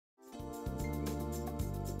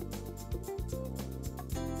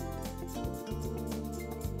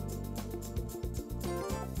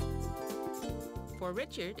For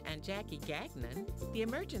Richard and Jackie Gagnon, the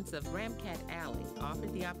emergence of Ramcat Alley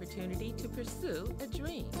offered the opportunity to pursue a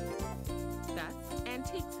dream. Thus,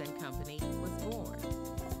 Antiques & Company was born.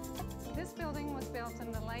 This building was built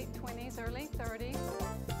in the late 20s, early 30s,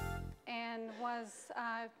 and was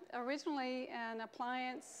originally an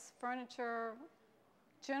appliance, furniture,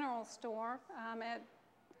 general store.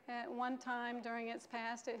 At one time during its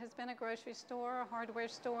past, it has been a grocery store, a hardware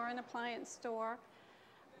store, an appliance store.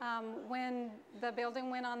 When the building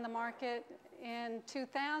went on the market in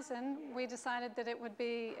 2000, we decided that it would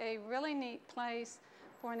be a really neat place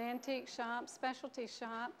for an antique shop, specialty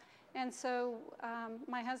shop. And so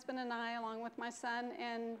my husband and I, along with my son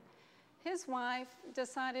and his wife,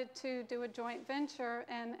 decided to do a joint venture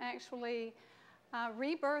and actually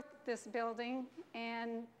rebirth this building.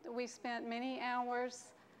 And we spent many hours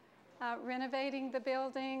renovating the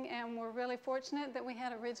building, and we're really fortunate that we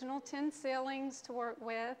had original tin ceilings to work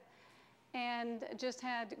with and just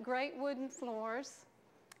had great wooden floors.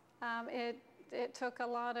 It took a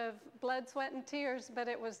lot of blood, sweat, and tears, but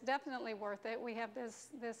it was definitely worth it. We have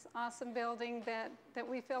this awesome building that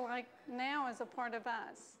we feel like now is a part of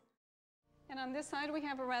us. And on this side we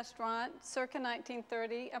have a restaurant, circa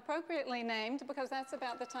 1930, appropriately named because that's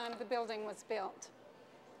about the time the building was built.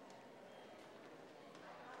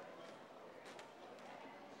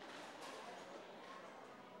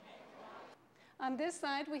 On this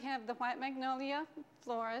side, we have the White Magnolia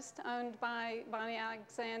Florist, owned by Bonnie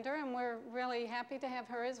Alexander, and we're really happy to have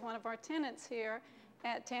her as one of our tenants here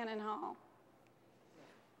at Tannen Hall.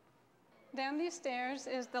 Down these stairs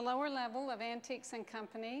is the lower level of Antiques &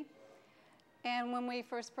 Company, and when we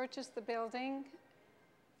first purchased the building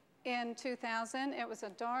in 2000, it was a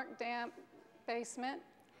dark, damp basement,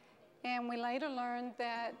 and we later learned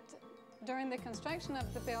that during the construction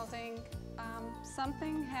of the building,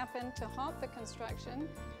 something happened to halt the construction.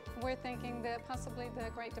 We're thinking that possibly the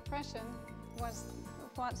Great Depression was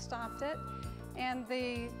what stopped it. And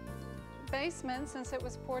the basement, since it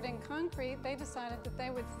was poured in concrete, they decided that they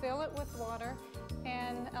would fill it with water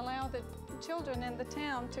and allow the children in the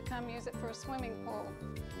town to come use it for a swimming pool.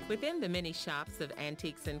 Within the many shops of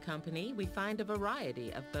Antiques & Company, we find a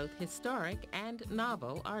variety of both historic and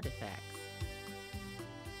novel artifacts.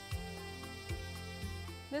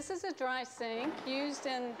 This is a dry sink used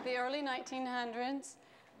in the early 1900s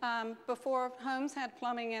before homes had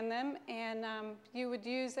plumbing in them, and you would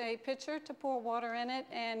use a pitcher to pour water in it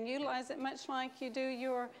and utilize it much like you do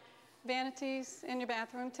your vanities in your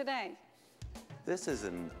bathroom today. This is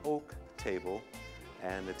an oak table,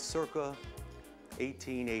 and it's circa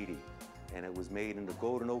 1880, and it was made in the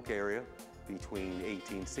Golden Oak area between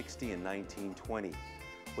 1860 and 1920.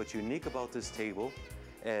 What's unique about this table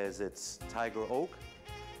is it's tiger oak,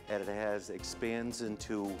 and it expands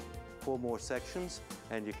into 4 more sections,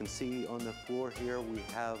 and you can see on the floor here we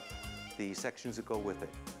have the sections that go with it.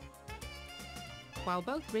 While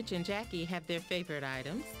both Rich and Jackie have their favorite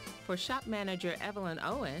items, for shop manager Evelyn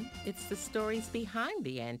Owen, it's the stories behind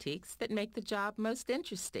the antiques that make the job most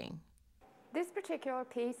interesting. This particular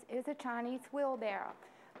piece is a Chinese wheelbarrow,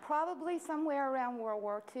 probably somewhere around World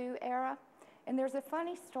War II era, and there's a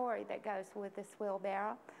funny story that goes with this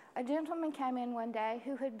wheelbarrow. A gentleman came in one day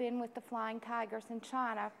who had been with the Flying Tigers in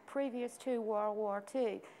China previous to World War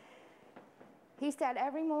II. He said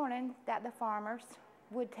every morning that the farmers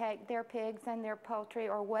would take their pigs and their poultry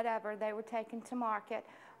or whatever they were taking to market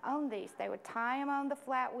on these. They would tie them on the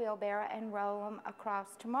flat wheelbarrow and roll them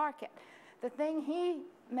across to market. The thing he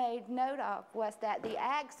made note of was that the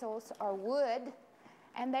axles are wood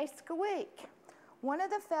and they squeak. One of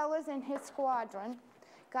the fellas in his squadron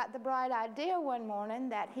got the bright idea one morning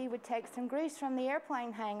that he would take some grease from the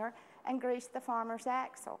airplane hangar and grease the farmer's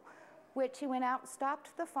axle, which he went out,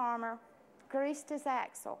 stopped the farmer, greased his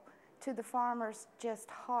axle, to the farmer's just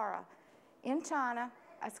horror. In China,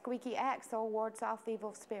 a squeaky axle wards off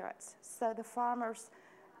evil spirits, so the farmer's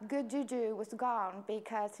good juju was gone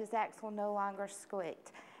because his axle no longer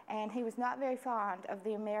squeaked, and he was not very fond of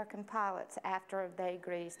the American pilots after they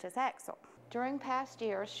greased his axle. During past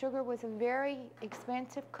years, sugar was a very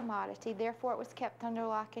expensive commodity, therefore it was kept under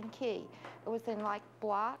lock and key. It was in like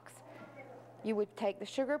blocks. You would take the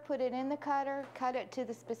sugar, put it in the cutter, cut it to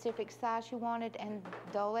the specific size you wanted, and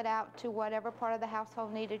dole it out to whatever part of the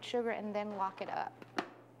household needed sugar, and then lock it up.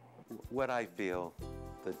 What I feel,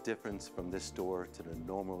 the difference from this store to the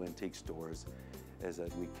normal antique stores is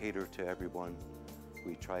that we cater to everyone.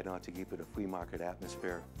 We try not to keep it a flea market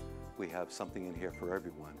atmosphere. We have something in here for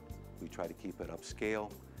everyone. We try to keep it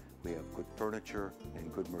upscale. We have good furniture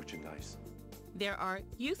and good merchandise. There are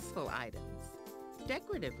useful items,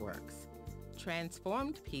 decorative works,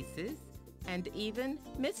 transformed pieces, and even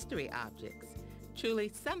mystery objects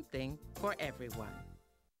Truly something for everyone.